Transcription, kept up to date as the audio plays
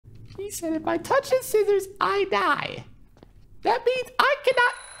He said if I touch his scissors, I die. That means I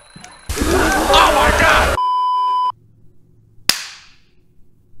cannot. Oh my god!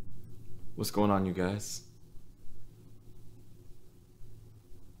 What's going on, you guys?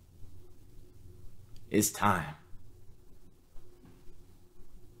 It's time.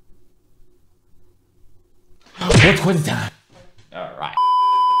 What's Quentin time? Alright.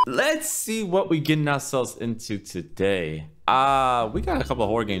 Let's see what we're getting ourselves into today. We got a couple of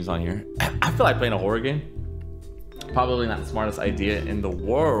horror games on here. I feel like playing a horror game. Probably not the smartest idea in the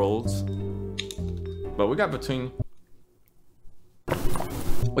world. But we got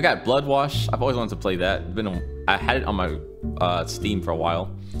Blood Wash. I've always wanted to play that. I had it on my Steam for a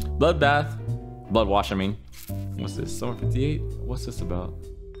while. Bloodbath. Blood Wash, I mean. What's this? Summer 58? What's this about?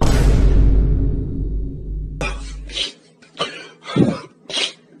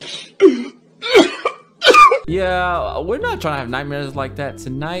 Yeah, we're not trying to have nightmares like that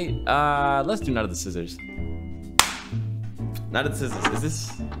tonight. Let's do Night of the Scissors. Night of the Scissors. Is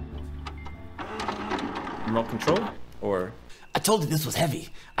this remote control? Or I told you this was heavy.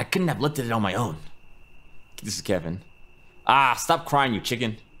 I couldn't have lifted it on my own. This is Kevin. Stop crying, you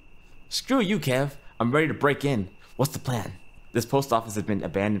chicken. Screw you, Kev. I'm ready to break in. What's the plan? This post office has been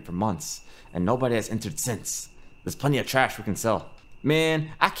abandoned for months, and nobody has entered since. There's plenty of trash we can sell. Man,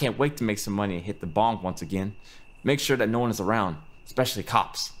 I can't wait to make some money and hit the bong once again. Make sure that no one is around, especially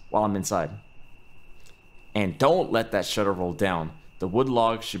cops, while I'm inside. And don't let that shutter roll down. The wood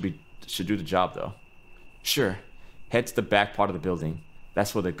log should do the job though. Sure, head to the back part of the building.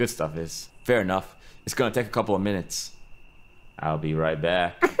 That's where the good stuff is. Fair enough. It's gonna take a couple of minutes. I'll be right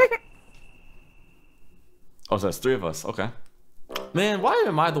back. Oh, so there's 3 of us. Okay. Man, why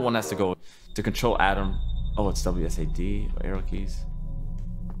am I the one that has to go to control Adam? Oh, it's WSAD or arrow keys.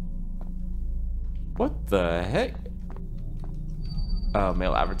 What the heck?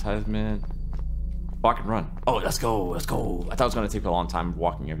 Mail advertisement. Walk and run. Oh, let's go. Let's go. I thought it was going to take a long time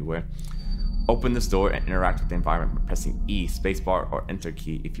walking everywhere. Open this door and interact with the environment by pressing E, spacebar, or enter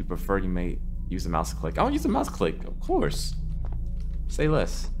key. If you prefer, you may use the mouse click. I'll use the mouse click, of course. Say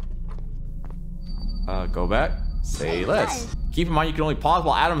less. Go back. Say less. Keep in mind you can only pause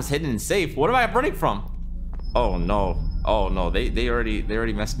while Adam is hidden and safe. What am I running from? Oh no. Oh no. They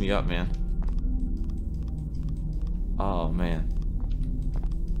already messed me up, man. Oh man.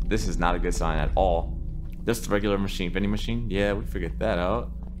 This is not a good sign at all. Just a regular machine, vending machine. Yeah, we figured that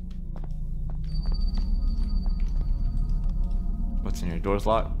out. What's in here? Doors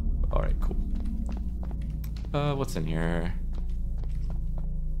locked? Alright, cool. What's in here?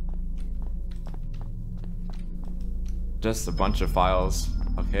 Just a bunch of files.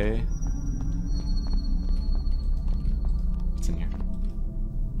 Okay. What's in here?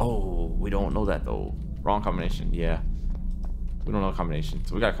 Oh, we don't know that though. Wrong combination. Yeah. We don't know the combination,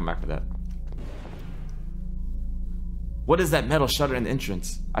 so we gotta come back for that. What is that metal shutter in the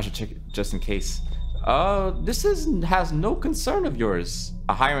entrance? I should check it just in case. This has no concern of yours.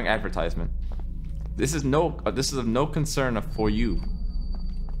 A hiring advertisement. This is of no concern for you.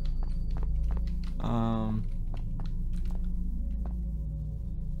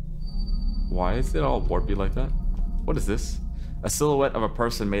 Why is it all warpy like that? What is this? A silhouette of a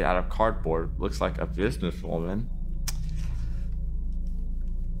person made out of cardboard. Looks like a businesswoman.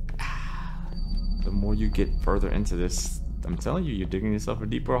 The more you get further into this, I'm telling you, you're digging yourself a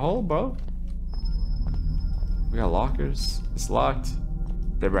deeper hole, bro. We got lockers. It's locked.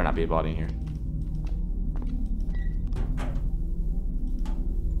 There better not be a body in here.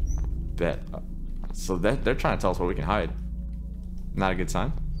 Bet. So they're trying to tell us where we can hide. Not a good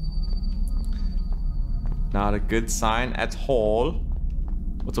sign. Not a good sign at all.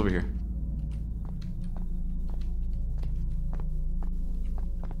 What's over here?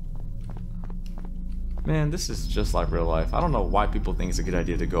 Man, this is just like real life. I don't know why people think it's a good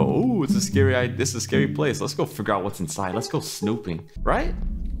idea to go, oh, it's a scary idea. This is a scary place. Let's go figure out what's inside. Let's go snooping, right?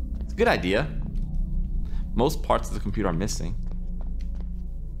 It's a good idea. Most parts of the computer are missing.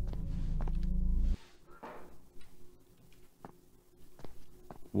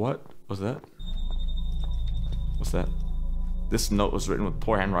 What was that? What's that? This note was written with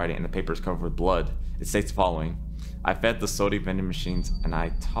poor handwriting and the paper is covered with blood. It states the following. I fed the soda vending machines and I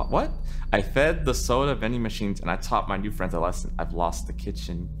taught... What? I fed the soda vending machines and I taught my new friends a lesson. I've lost the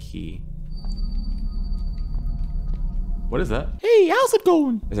kitchen key. What is that? Hey, how's it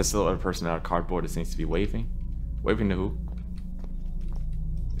going? It's a silhouette person out of cardboard. It seems to be waving. Waving to who?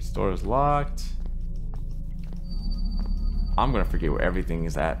 This door is locked. I'm gonna forget where everything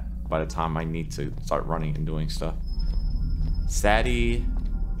is at by the time I need to start running and doing stuff. Sadie.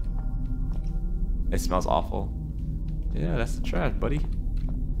 It smells awful. Yeah, that's the trash, buddy.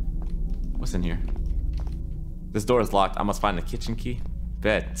 What's in here? This door is locked. I must find the kitchen key.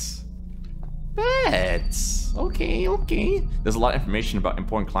 Beds. Beds. Okay, okay. There's a lot of information about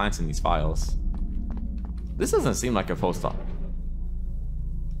important clients in these files. This doesn't seem like a post op.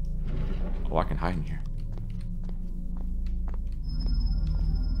 Oh, I can hide in here.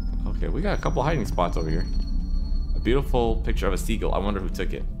 Okay, we got a couple hiding spots over here. A beautiful picture of a seagull. I wonder who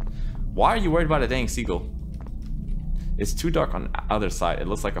took it. Why are you worried about a dang seagull? It's too dark on the other side. It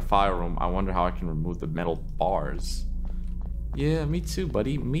looks like a file room. I wonder how I can remove the metal bars. Yeah, me too,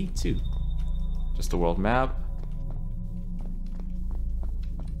 buddy. Me too. Just a world map.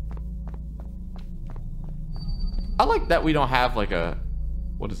 I like that we don't have like a...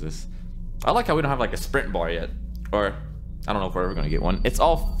 What is this? I like how we don't have like a sprint bar yet. Or, I don't know if we're ever gonna get one. It's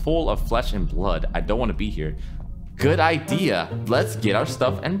all full of flesh and blood. I don't want to be here. Good idea. Let's get our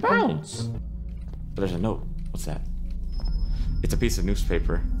stuff and bounce. But there's a note. What's that? It's a piece of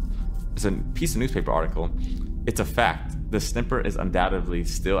newspaper. It's a piece of newspaper article. It's a fact. The sniffer is undoubtedly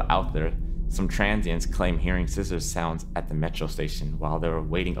still out there. Some transients claim hearing scissors sounds at the metro station while they were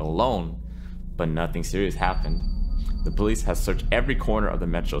waiting alone, but nothing serious happened. The police has searched every corner of the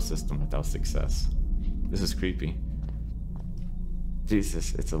metro system without success. This is creepy.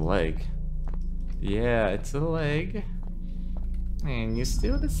 Jesus, it's a leg. Yeah, it's a leg. And you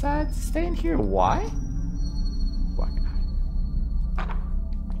still decide to stay in here. Why? Why can I?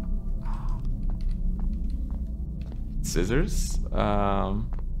 Scissors?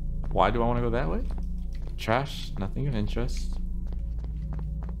 Why do I want to go that way? Trash, nothing of interest.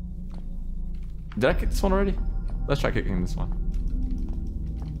 Did I kick this one already? Let's try kicking this one.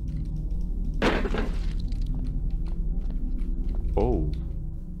 Oh.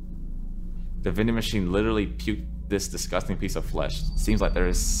 The vending machine literally puked this disgusting piece of flesh. Seems like there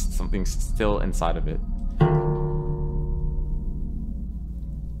is something still inside of it.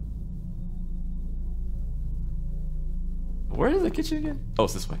 Where is the kitchen again? Oh,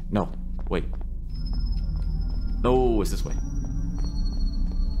 it's this way. No, wait. No, it's this way.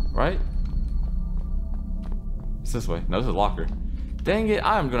 Right? It's this way. No, this is a locker. Dang it,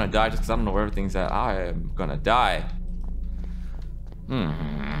 I'm gonna die just because I don't know where everything's at. I am gonna die.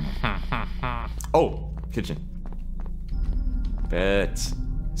 Oh, kitchen. Bet.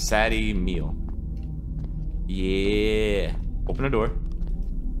 Sadie meal. Yeah. Open the door.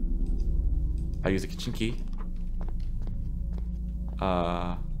 I use the kitchen key.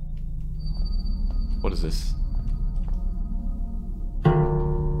 What is this? I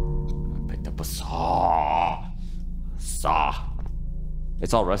picked up a saw. Saw.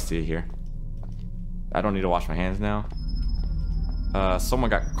 It's all rusty here. I don't need to wash my hands now.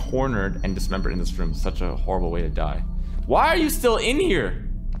 Someone got cornered and dismembered in this room. Such a horrible way to die. Why are you still in here?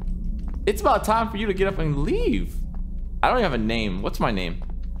 It's about time for you to get up and leave. I don't even have a name. What's my name?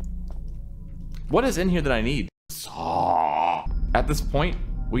 What is in here that I need? Saw. At this point,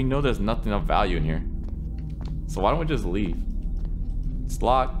 we know there's nothing of value in here. So why don't we just leave? It's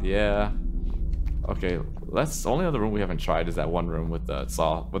locked, yeah. Okay, let's. The only other room we haven't tried is that one room with the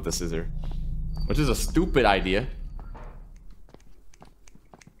saw, with the scissor. Which is a stupid idea.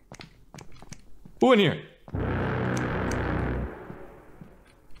 Who in here?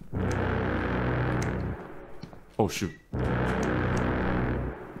 Oh shoot.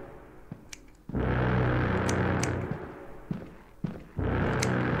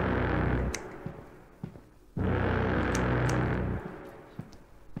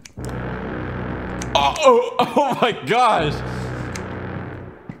 Oh my gosh.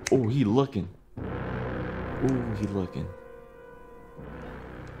 Oh, he looking. Oh, he looking.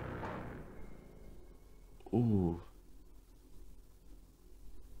 Ooh.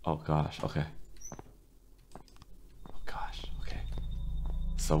 Oh gosh, okay. Oh gosh, okay.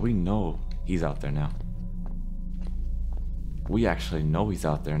 So we know he's out there now. We actually know he's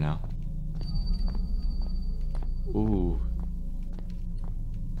out there now. Ooh.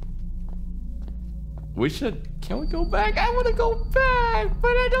 We should, can we go back? I want to go back, but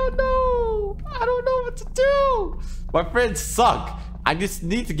I don't know. I don't know what to do. My friends suck. I just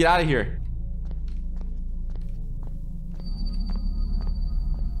need to get out of here.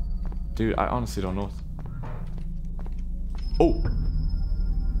 Dude, I honestly don't know. Oh.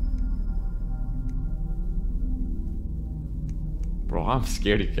 Bro, I'm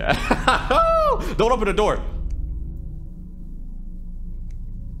scaredy cat. Don't open the door.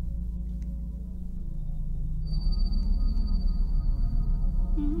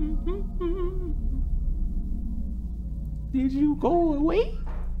 Did you go away?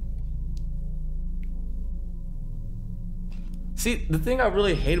 See, the thing I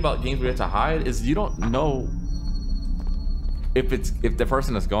really hate about games where you have to hide is you don't know if the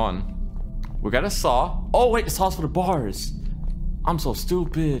person is gone. We got a saw. Oh wait, the saw's for the bars. I'm so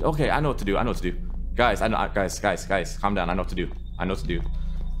stupid. Okay, I know what to do. I know what to do. Guys, I know. Guys, calm down. I know what to do. I know what to do.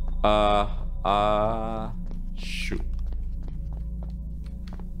 Shoot.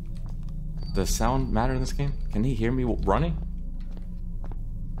 Does sound matter in this game? Can he hear me running?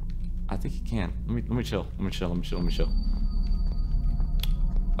 I think he can. Let me chill. Let me chill.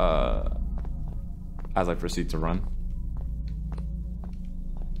 As I proceed to run.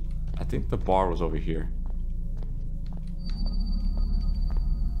 I think the bar was over here.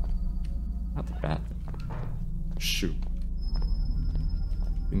 Not the bad thing. Shoot.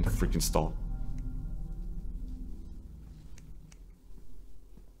 In the freaking stall.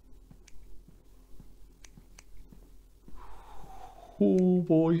 Oh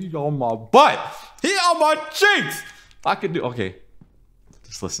boy, he on my butt. He on my cheeks. I could do. Okay.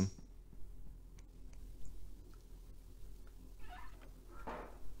 Just listen.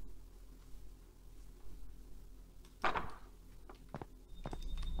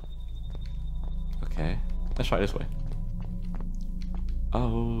 Okay. Let's try this way.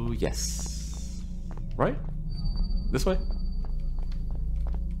 Oh, yes. Right? This way?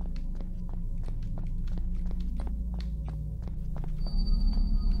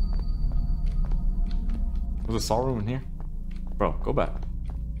 There's a saw room in here? Bro, go back.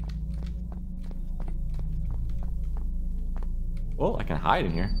 Well, I can hide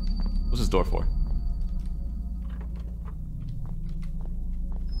in here. What's this door for?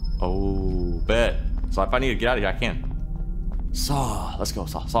 Oh, bet. So if I need to get out of here, I can. Saw. Let's go.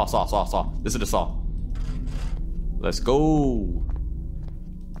 Saw. This is the saw. Let's go.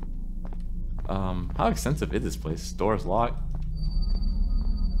 How extensive is this place? Door's locked.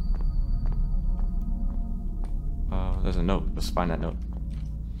 There's a note. Let's find that note.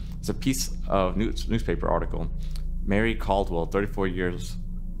 It's a piece of newspaper article. Mary Caldwell, 34 years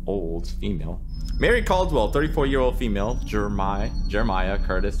old, female. Mary Caldwell, 34-year-old female. Jeremiah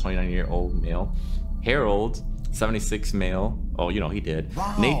Curtis, 29-year-old male. Harold, 76 male. Oh, you know he did.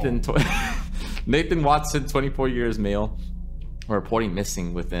 Wow. Nathan Watson, 24 years male. Were reporting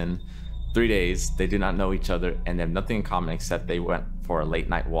missing within 3 days. They do not know each other and they have nothing in common except they went for a late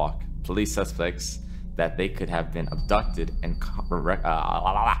night walk. Police suspects that they could have been abducted and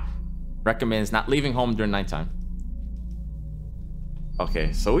recommends not leaving home during nighttime.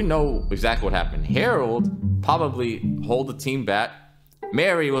 Okay, so we know exactly what happened. Harold probably hold the team back.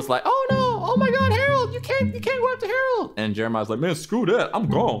 Mary was like, "Oh no, oh my God, Harold, you can't go after Harold." And Jeremiah's like, "Man, screw that, I'm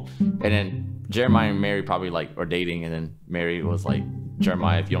gone." And then Jeremiah and Mary probably like are dating, and then Mary was like,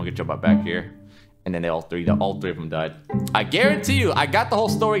 "Jeremiah, if you don't get your butt back here." And then all three of them died. I guarantee you, I got the whole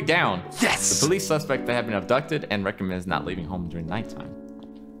story down. Yes! The police suspect that have been abducted and recommends not leaving home during nighttime.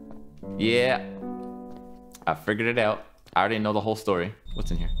 Yeah. I figured it out. I already know the whole story. What's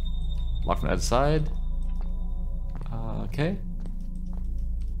in here? Locked from the other side. Okay.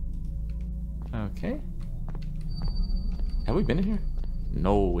 Okay. Have we been in here?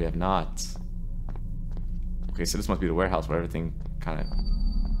 No, we have not. Okay, so this must be the warehouse where everything kind of...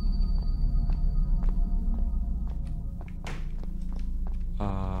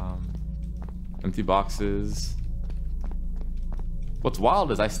 empty boxes. What's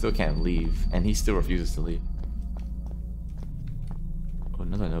wild is I still can't leave, and he still refuses to leave. Oh,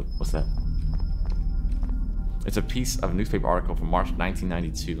 another note. What's that? It's a piece of a newspaper article from March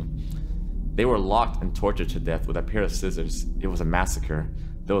 1992. They were locked and tortured to death with a pair of scissors. It was a massacre.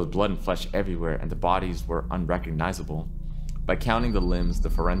 There was blood and flesh everywhere, and the bodies were unrecognizable. By counting the limbs,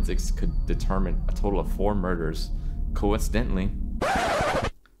 the forensics could determine a total of 4 murders. Coincidentally,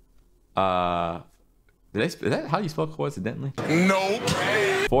 is that how you spell coincidentally? Nope.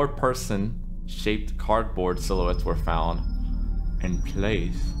 4 person-shaped cardboard silhouettes were found in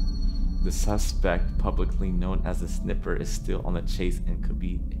place. The suspect, publicly known as the Sniffer, is still on the chase and could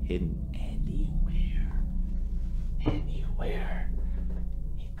be hidden anywhere. Anywhere.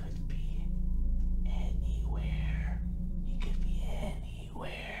 He could be anywhere. He could be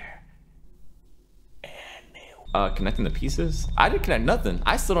anywhere. Connecting the pieces? I didn't connect nothing.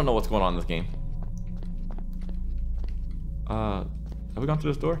 I still don't know what's going on in this game. Have we gone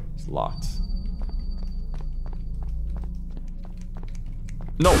through this door? It's locked.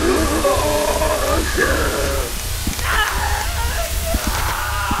 No.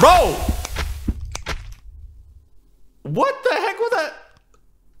 Bro! What the heck was that?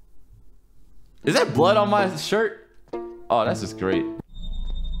 Is that blood on my shirt? Oh, that's just great.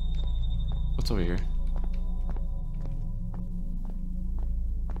 What's over here?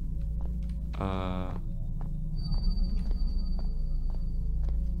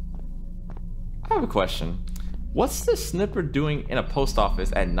 I have a question. What's the Sniffer doing in a post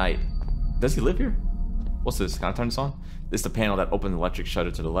office at night? Does he live here? What's this? Can I turn this on? This is the panel that opens the electric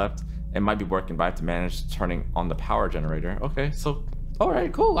shutter to the left. It might be working, but I have to manage turning on the power generator. Okay, so, all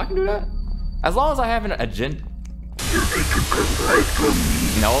right, cool. I can do that. As long as I have an agenda.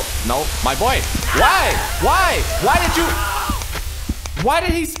 No, my boy. Why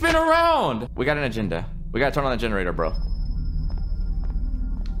did he spin around? We got an agenda. We gotta turn on the generator, bro.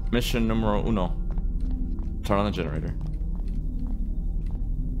 Mission numero uno. Turn on the generator.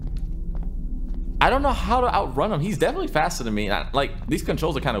 I don't know how to outrun him. He's definitely faster than me. Like, these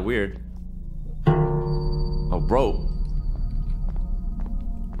controls are kind of weird. Oh, bro.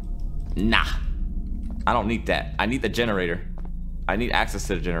 Nah. I don't need that. I need the generator. I need access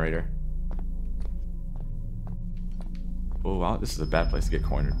to the generator. Oh, wow. This is a bad place to get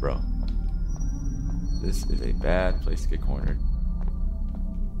cornered, bro. This is a bad place to get cornered.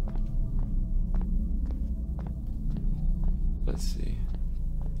 Let's see.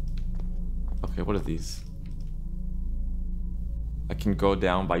 Okay, what are these? I can go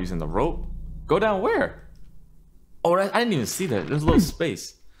down by using the rope. Go down where? Oh, I didn't even see that. There's a little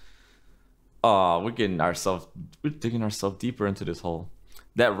space. Oh, we're digging ourselves deeper into this hole.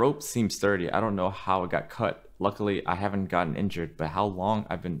 That rope seems sturdy. I don't know how it got cut. Luckily, I haven't gotten injured, but how long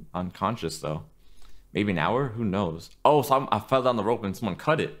I've been unconscious though? Maybe an hour? Who knows? Oh, so I fell down the rope and someone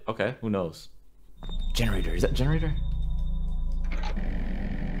cut it. Okay, who knows? Generator, is that generator?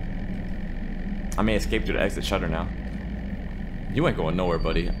 I may escape through the exit shutter now. You ain't going nowhere,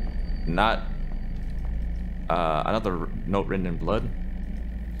 buddy. Not another note written in blood.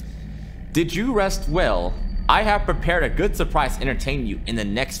 Did you rest well? I have prepared a good surprise to entertain you in the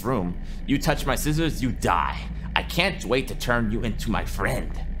next room. You touch my scissors, you die. I can't wait to turn you into my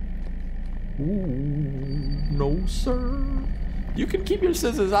friend. Ooh, no, sir. You can keep your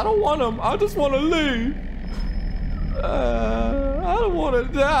scissors. I don't want them. I just want to leave. I don't want to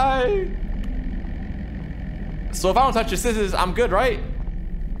die. So if I don't touch your scissors, I'm good, right?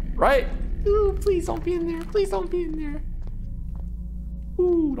 Right? Ooh, please don't be in there. Please don't be in there.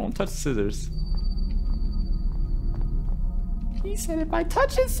 Ooh, don't touch the scissors. He said if I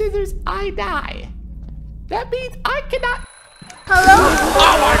touch his scissors, I die. That means I cannot. Hello?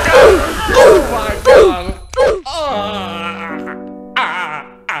 Oh my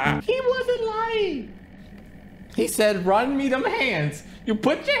god! He wasn't lying. He said, run me them hands. You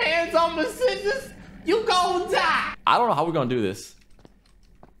put your hands on the scissors, you gon' die. I don't know how we're gonna do this.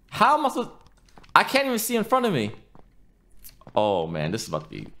 How am I supposed? I can't even see in front of me. Oh man, this is about to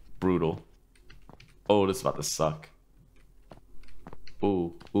be brutal. Oh, this is about to suck.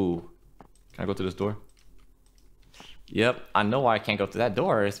 Ooh, ooh. Can I go through this door? Yep, I know why I can't go through that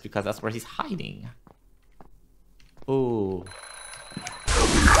door. It's because that's where he's hiding. Ooh.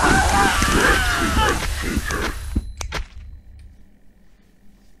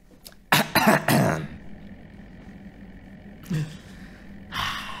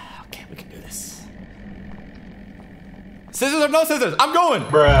 Okay, we can do this. Scissors or no scissors? I'm going!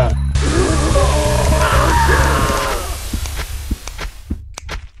 Bruh.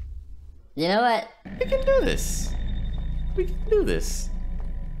 You know what? We can do this. We can do this.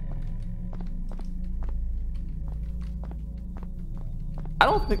 I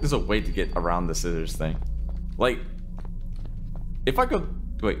don't think there's a way to get around the scissors thing. Like, if I go...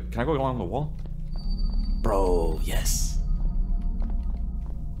 Wait, can I go along the wall? Bro, yes.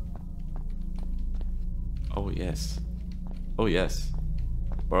 Oh, yes. Oh, yes.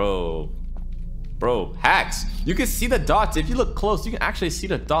 Bro. Bro, hacks. You can see the dots. If you look close, you can actually see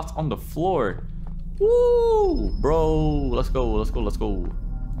the dots on the floor. Woo! Bro, let's go, let's go, let's go.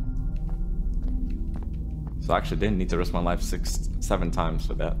 So I actually didn't need to risk my life 6-7 times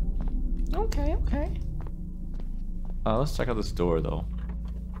for that. Okay, okay. Let's check out this door, though.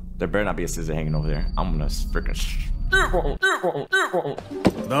 There better not be a scissor hanging over there. I'm gonna freaking...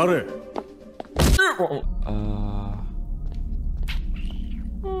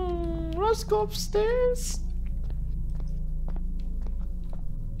 Let's go upstairs.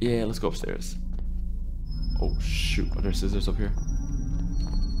 Yeah, let's go upstairs. Oh shoot, are there scissors up here?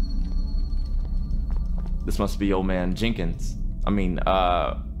 This must be old man Jenkins. I mean,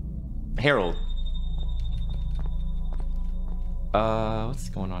 Harold. What's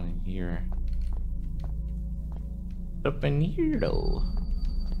going on in here? Up in here though.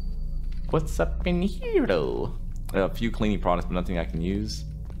 What's up in here though? A few cleaning products, but nothing I can use.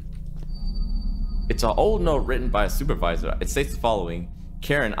 It's an old note written by a supervisor. It states the following.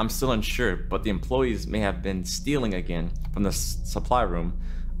 Karen, I'm still unsure, but the employees may have been stealing again from the supply room.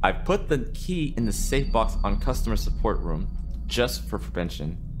 I put the key in the safe box on customer support room just for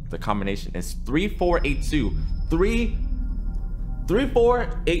prevention. The combination is 3482.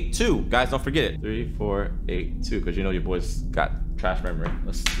 3482. Guys, don't forget it. 3482, because you know your boys got trash memory.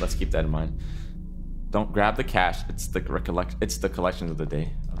 Let's keep that in mind. Don't grab the cash. It's the collections of the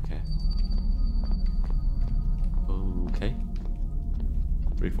day. Okay. Okay.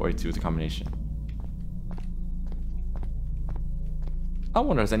 3482 is a combination. I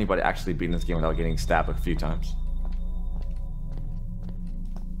wonder if anybody actually beaten this game without getting stabbed a few times.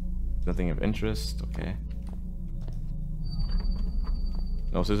 Nothing of interest. Okay.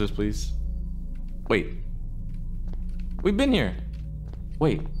 No scissors, please. Wait. We've been here.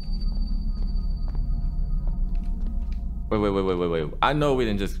 Wait. Wait. I know we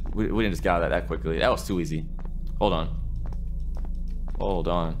didn't just get out of that quickly. That was too easy. Hold on. Hold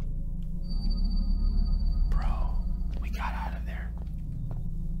on. Bro, we got out of there.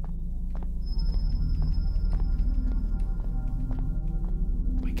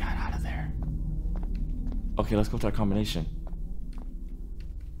 We got out of there. Okay, let's go to our combination.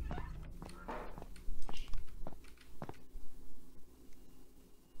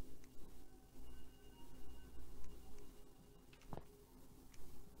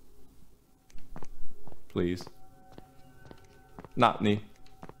 Please. Not me.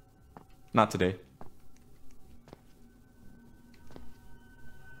 Not today.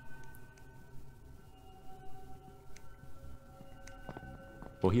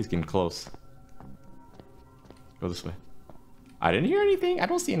 Well, he's getting close. Go this way. I didn't hear anything. I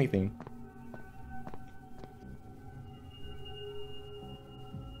don't see anything.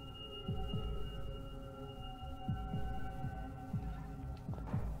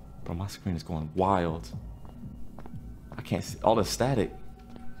 Bro, my screen is going wild. I can't see all the static.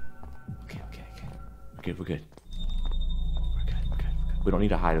 Okay. We're good. We don't need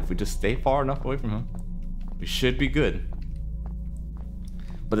to hide. If we just stay far enough away from him, we should be good.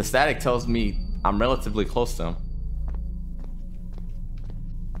 But the static tells me I'm relatively close to him.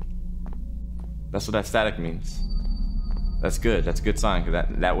 That's what that static means. That's good. That's a good sign, because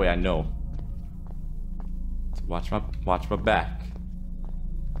that way I know. So watch my back.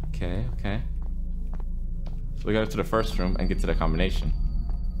 Okay. So we gotta go to the first room and get to the combination.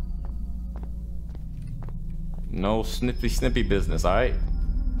 No snippy business, alright?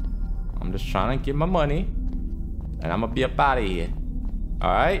 I'm just trying to get my money, and I'm gonna be up out of here.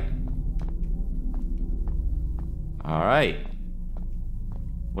 Alright? Alright.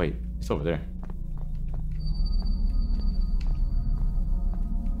 Wait, it's over there.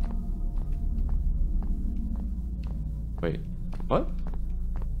 Wait, what?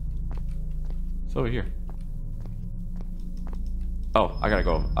 It's over here. Oh, I gotta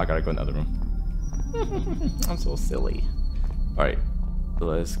go in the other room. I'm so silly. Alright,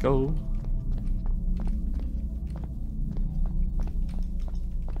 let's go.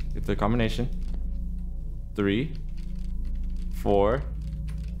 Get the combination. 3, 4,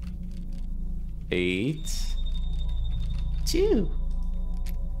 8, 2.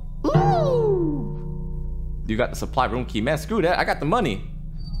 Ooh! You got the supply room key. Man, screw that. I got the money.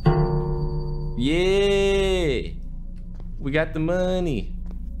 Yeah! We got the money.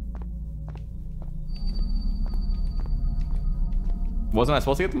 Wasn't I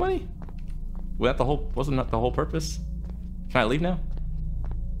supposed to get the money? Wasn't that the whole purpose? Can I leave now?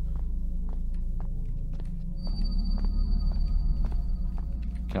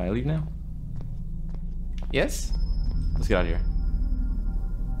 Can I leave now? Yes? Let's get out of here.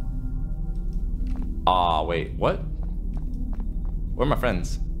 Aw, wait, what? Where are my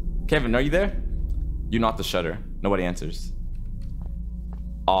friends? Kevin, are you there? You knocked the shutter. Nobody answers.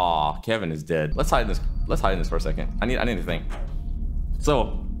 Aw, Kevin is dead. Let's hide in this. Let's hide in this for a second. I need to think.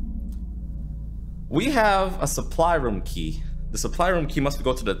 So we have a supply room key. The supply room key must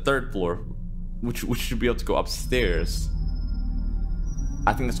go to the 3rd floor, which should be able to go upstairs.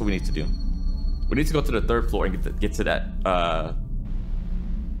 I think that's what we need to do. We need to go to the 3rd floor and get to that.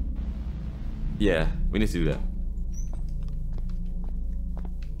 Yeah, we need to do that.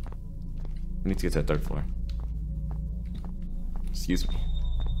 We need to get to the 3rd floor. Excuse me.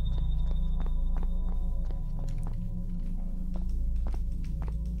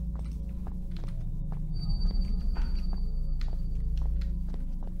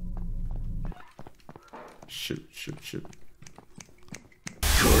 Shoot.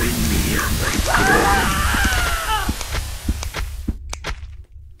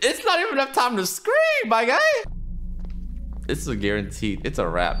 It's not even enough time to scream, my guy. It's a guaranteed. It's a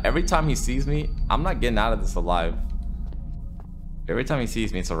wrap. Every time he sees me, I'm not getting out of this alive. Every time he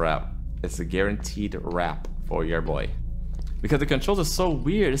sees me, it's a wrap. It's a guaranteed wrap for your boy. Because the controls are so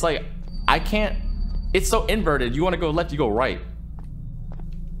weird. It's like, I can't. It's so inverted. You want to go left, you go right.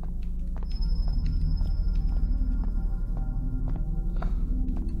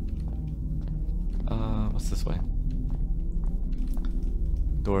 What's this way?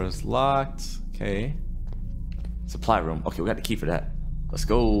 Door is locked. Okay. Supply room. Okay, we got the key for that. Let's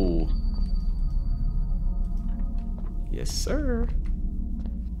go. Yes, sir.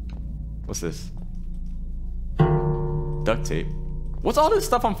 What's this? Duct tape. What's all this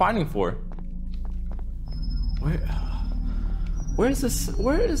stuff I'm finding for? Where is this?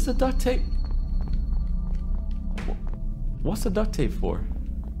 Where is the duct tape? What's the duct tape for?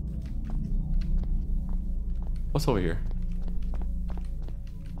 What's over here?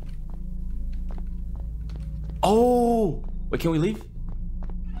 Oh! Wait, can we leave?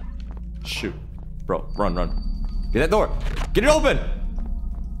 Shoot. Bro, run, run. Get that door! Get it open!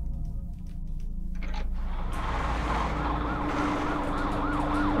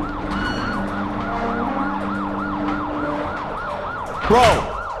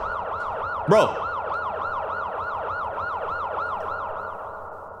 Bro! Bro!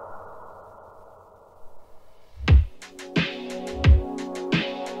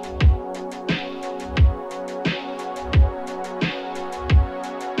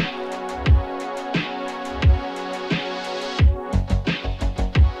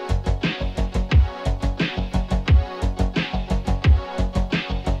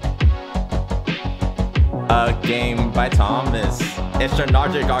 A game by Thomas. It's your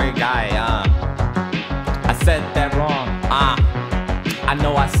Nargic guy. I said that wrong. I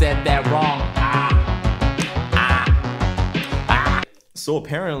know I said that wrong. So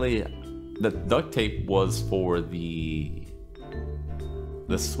apparently, the duct tape was for the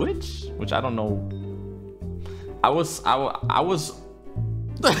switch, which I don't know. I was I was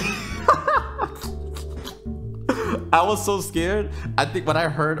so scared. I think when I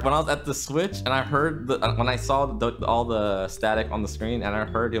was at the switch and I heard when I saw all the static on the screen and I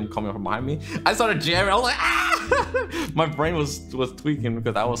heard him coming from behind me, I started jamming. I was like, ah! My brain was tweaking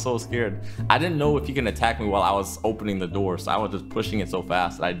because I was so scared. I didn't know if he can attack me while I was opening the door, so I was just pushing it so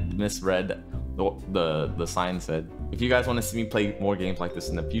fast. I misread the sign said. If you guys want to see me play more games like this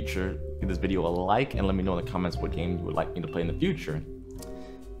in the future, give this video a like and let me know in the comments what game you would like me to play in the future.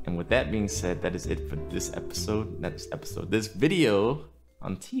 And with that being said, that is it for this episode. This video.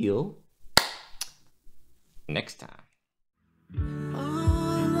 Until next time.